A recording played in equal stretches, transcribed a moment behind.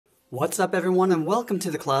What's up everyone and welcome to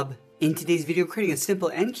the club. In today's video, creating a simple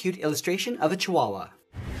and cute illustration of a Chihuahua.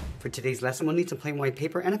 For today's lesson, we'll need some plain white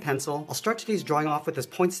paper and a pencil. I'll start today's drawing off with this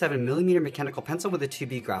 0.7mm mechanical pencil with a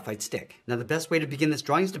 2B graphite stick. Now the best way to begin this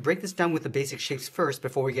drawing is to break this down with the basic shapes first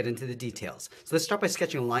before we get into the details. So let's start by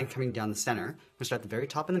sketching a line coming down the center. We're going to start at the very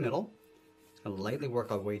top in the middle. It's going to lightly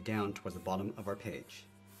work our way down towards the bottom of our page.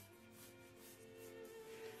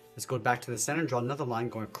 Let's go back to the center and draw another line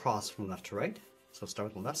going across from left to right. So start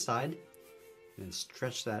with the left side and then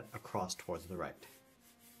stretch that across towards the right.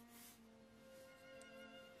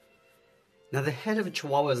 Now the head of a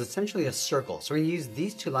Chihuahua is essentially a circle, so we're going to use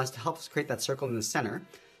these two lines to help us create that circle in the center.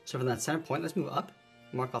 So from that center point, let's move up,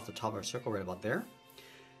 mark off the top of our circle right about there.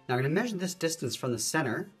 Now we're going to measure this distance from the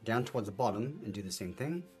center down towards the bottom and do the same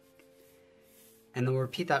thing. And then we'll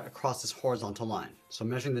repeat that across this horizontal line. So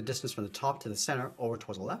measuring the distance from the top to the center over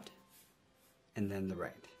towards the left and then the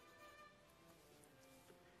right.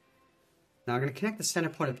 Now we're going to connect the center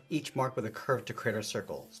point of each mark with a curve to create our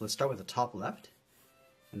circle. So let's start with the top left,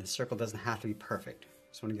 and the circle doesn't have to be perfect.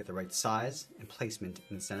 Just want to get the right size and placement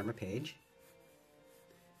in the center of our page.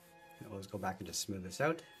 And always go back and just smooth this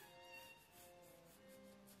out.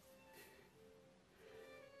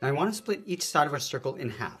 Now I want to split each side of our circle in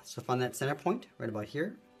half. So find that center point right about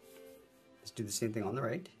here. Let's do the same thing on the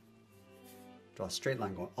right. Draw a straight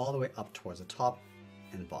line going all the way up towards the top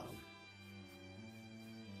and bottom.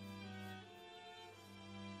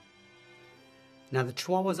 Now the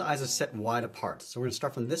Chihuahua's eyes are set wide apart, so we're going to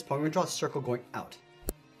start from this point. We're going to draw a circle going out.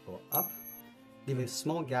 Go up, leave a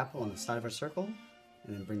small gap along the side of our circle,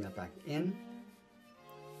 and then bring that back in.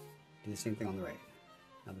 Do the same thing on the right.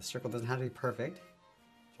 Now the circle doesn't have to be perfect.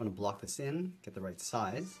 Just want to block this in, get the right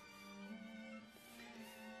size.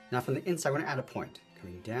 Now from the inside, we're going to add a point.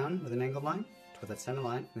 Coming down with an angled line, towards that center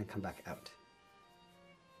line, and then come back out.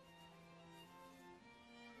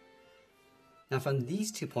 Now from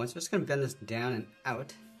these 2 points, we're just going to bend this down and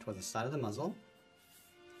out towards the side of the muzzle.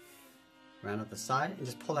 Round out the side and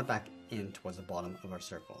just pull that back in towards the bottom of our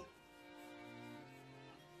circle.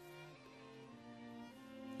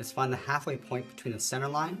 Let's find the halfway point between the center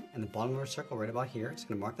line and the bottom of our circle right about here. Just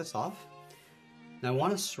going to mark this off. Now I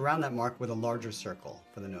want to surround that mark with a larger circle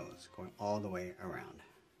for the nose, going all the way around.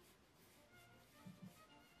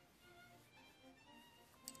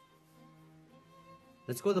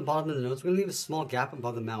 Let's go to the bottom of the nose. We're going to leave a small gap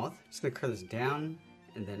above the mouth. Just going to curve this down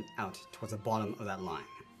and then out towards the bottom of that line.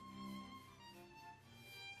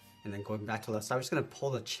 And then going back to the left side, we're just going to pull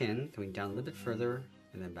the chin, coming down a little bit further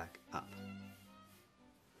and then back up.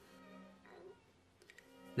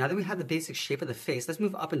 Now that we have the basic shape of the face, let's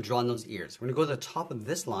move up and draw in those ears. We're going to go to the top of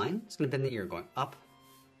this line. It's going to bend the ear going up,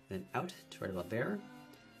 then out to right about there.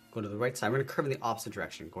 Go to the right side. We're going to curve in the opposite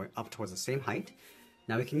direction, going up towards the same height.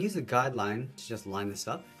 Now we can use the guideline to just line this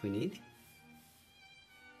up if we need.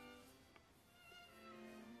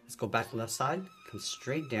 Let's go back to the left side, come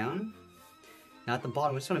straight down. Now at the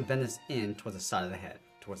bottom, we're just going to bend this in towards the side of the head,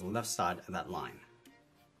 towards the left side of that line.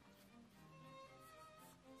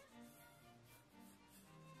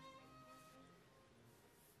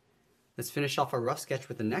 Let's finish off our rough sketch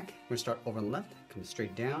with the neck. We're going to start over on the left, come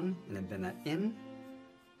straight down, and then bend that in.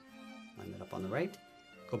 Line that up on the right.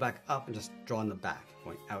 Go back up and just draw in the back,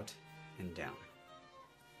 going out and down.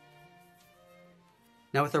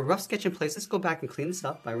 Now with our rough sketch in place, let's go back and clean this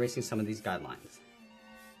up by erasing some of these guidelines.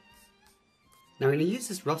 Now we're going to use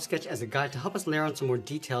this rough sketch as a guide to help us layer on some more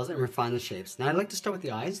details and refine the shapes. Now I'd like to start with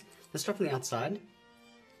the eyes. Let's start from the outside.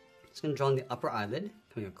 Just going to draw in the upper eyelid,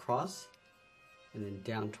 coming across and then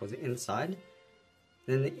down towards the inside.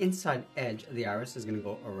 Then the inside edge of the iris is going to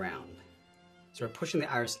go around. So we're pushing the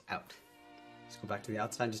iris out. Let's go back to the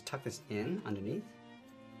outside and just tuck this in underneath.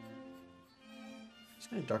 Just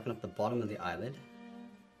going to darken up the bottom of the eyelid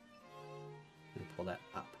and pull that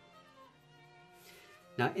up.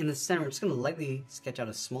 Now in the center, we're just going to lightly sketch out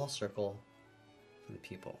a small circle for the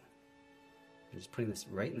pupil. I'm just putting this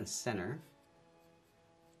right in the center,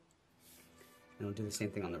 and we'll do the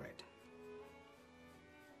same thing on the right.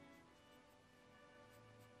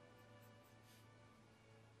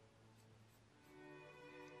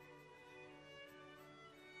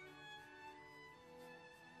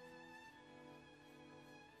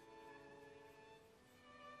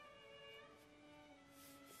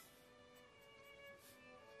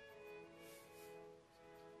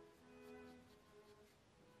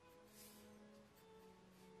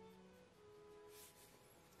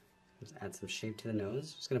 Just add some shape to the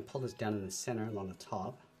nose. Just going to pull this down in the center along the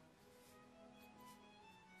top.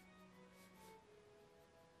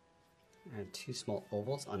 Add 2 small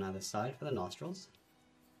ovals on either side for the nostrils.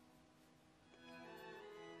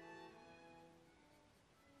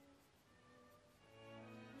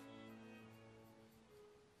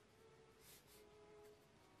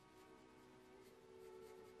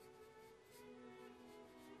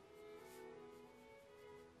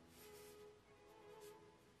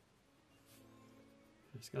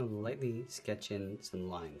 just going to lightly sketch in some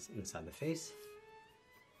lines inside the face.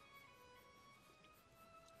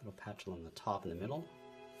 A little patch along the top and the middle.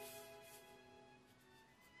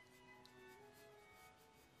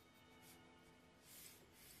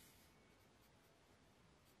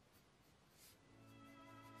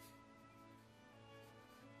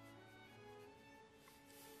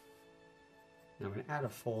 Now I'm going to add a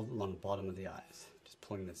fold along the bottom of the eyes. Just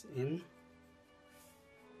pulling this in.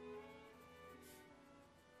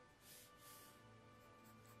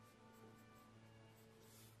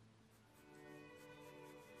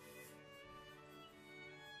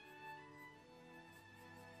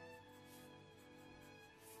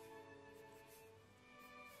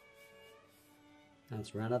 Now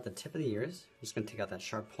let's round out the tip of the ears. I'm just going to take out that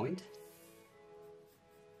sharp point.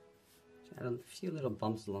 Just add a few little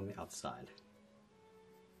bumps along the outside.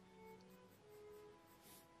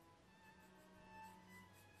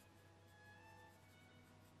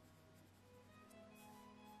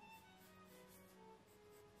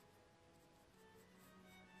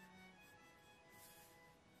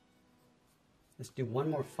 Let's do one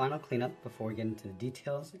more final cleanup before we get into the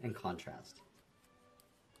details and contrast.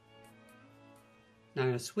 Now I'm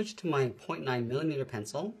going to switch to my 0.9mm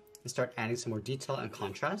pencil and start adding some more detail and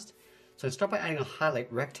contrast. So I start by adding a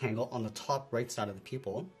highlight rectangle on the top right side of the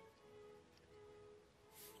pupil.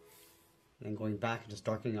 And then going back and just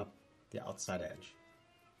darkening up the outside edge.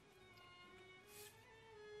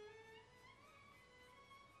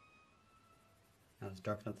 Now let's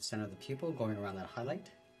darken up the center of the pupil going around that highlight.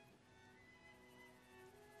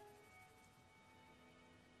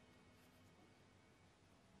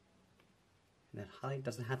 That highlight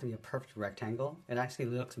doesn't have to be a perfect rectangle. It actually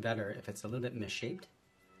looks better if it's a little bit misshaped,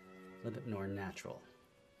 a little bit more natural.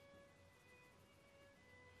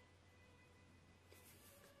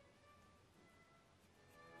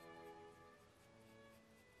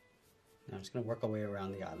 Now I'm just going to work our way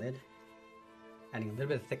around the eyelid, adding a little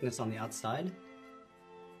bit of thickness on the outside.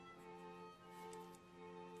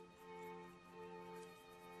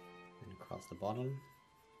 And across the bottom.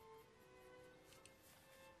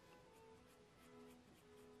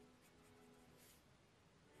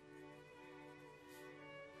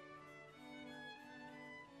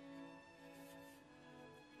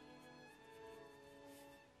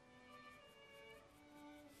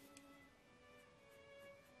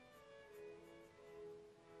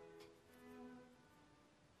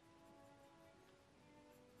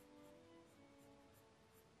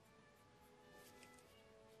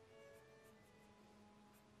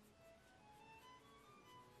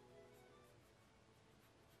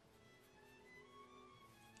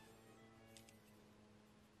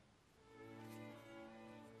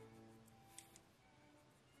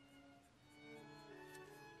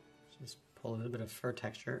 Just pull a little bit of fur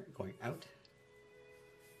texture going out.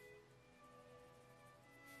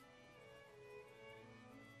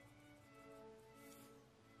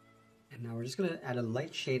 And now we're just going to add a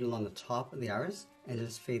light shade along the top of the iris and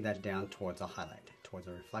just fade that down towards a highlight, towards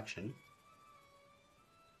a reflection.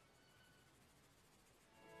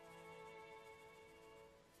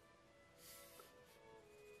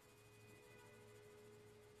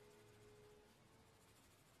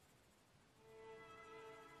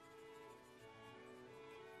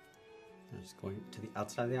 Just going to the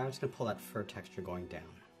outside of the eye, I'm just going to pull that fur texture going down.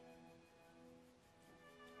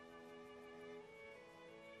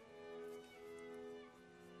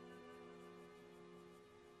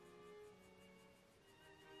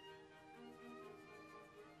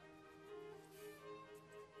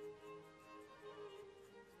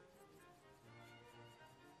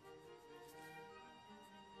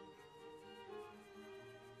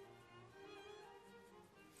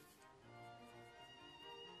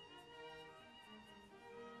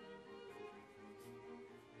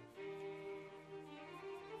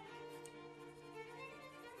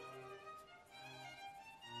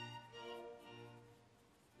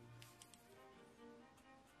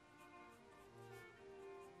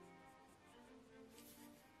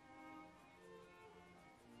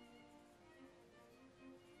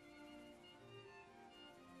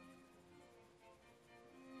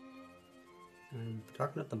 And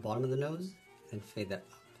darken up the bottom of the nose and fade that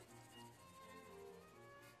up.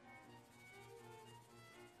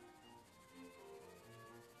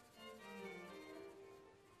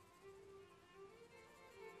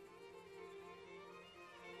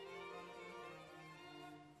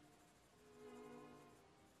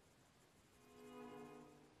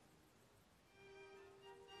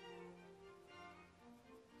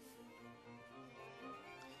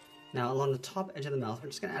 Now along the top edge of the mouth, we're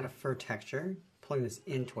just going to add a fur texture, pulling this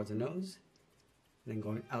in towards the nose, and then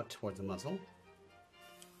going out towards the muzzle.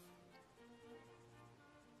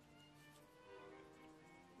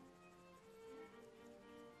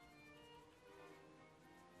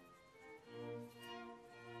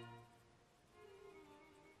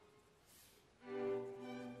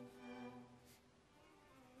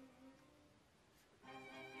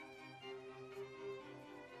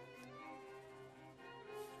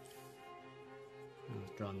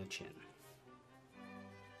 draw on the chin.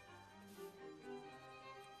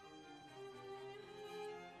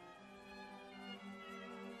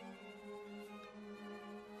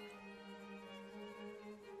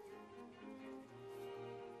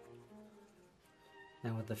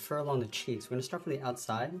 Now with the fur along the cheeks, we're going to start from the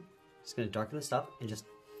outside. Just going to darken this up and just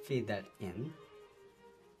feed that in.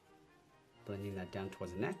 Blending that down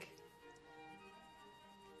towards the neck.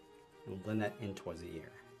 And we'll blend that in towards the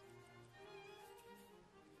ear.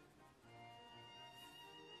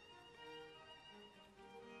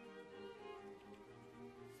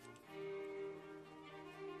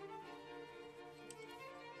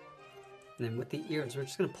 And then with the ears, we're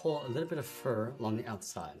just going to pull a little bit of fur along the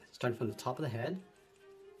outside, starting from the top of the head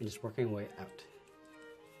and just working our way out.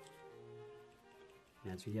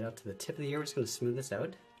 And as we get out to the tip of the ear, we're just going to smooth this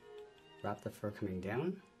out, wrap the fur coming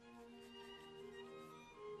down.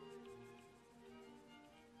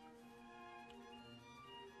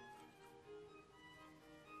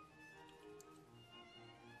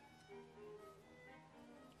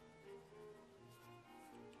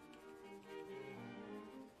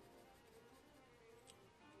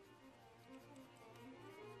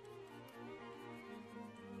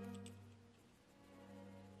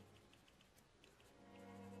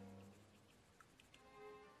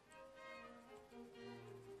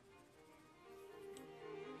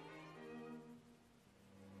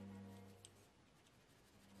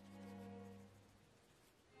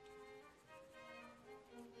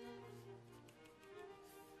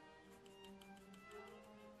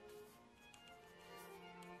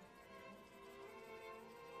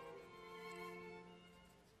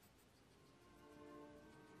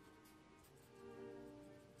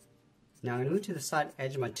 Now I'm going to move to the side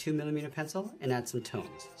edge of my 2mm pencil and add some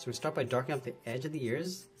tones. So we start by darkening up the edge of the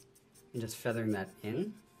ears and just feathering that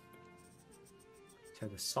in. So I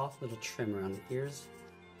have a soft little trim around the ears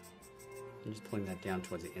and just pulling that down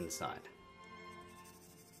towards the inside.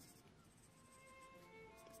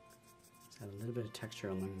 Just add a little bit of texture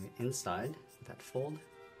along the inside with that fold.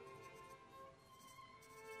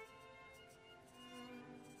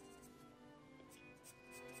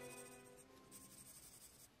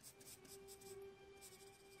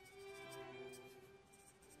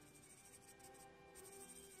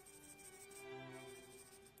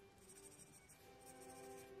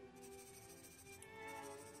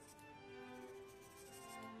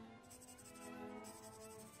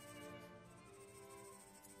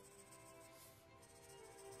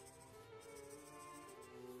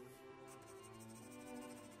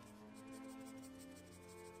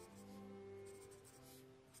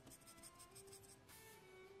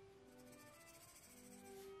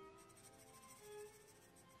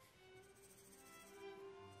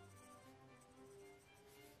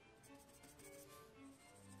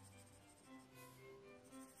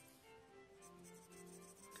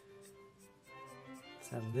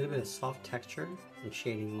 Add a little bit of soft texture and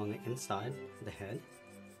shading along the inside of the head.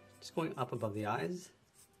 Just going up above the eyes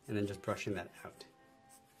and then just brushing that out.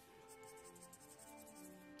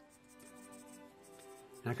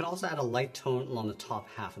 And I can also add a light tone along the top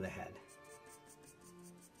half of the head.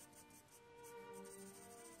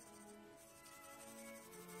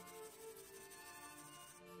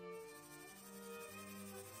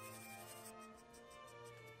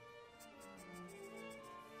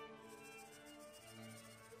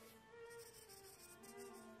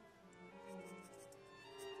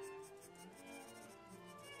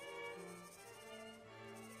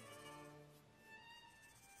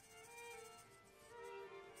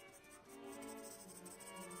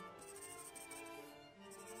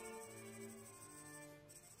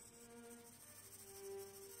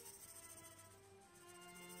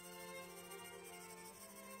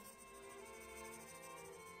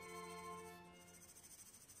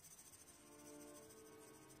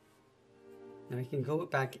 Now we can go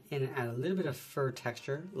back in and add a little bit of fur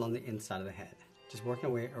texture along the inside of the head. Just working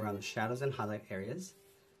our way around the shadows and highlight areas.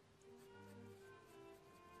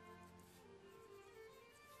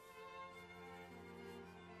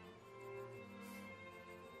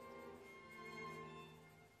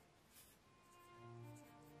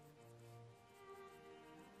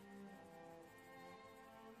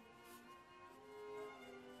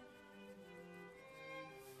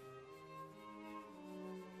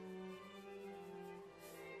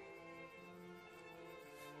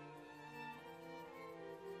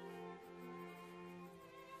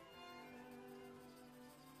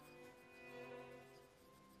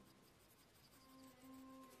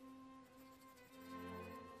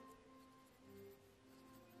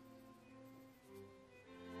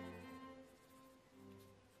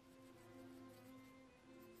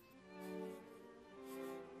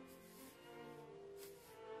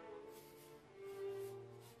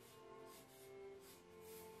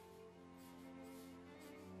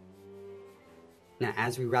 Now,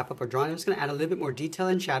 as we wrap up our drawing, I'm just going to add a little bit more detail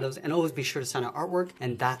and shadows, and always be sure to sign our artwork,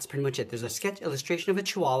 and that's pretty much it. There's a sketch illustration of a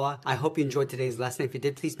Chihuahua. I hope you enjoyed today's lesson. If you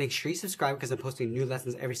did, please make sure you subscribe because I'm posting new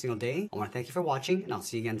lessons every single day. I want to thank you for watching, and I'll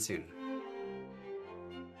see you again soon.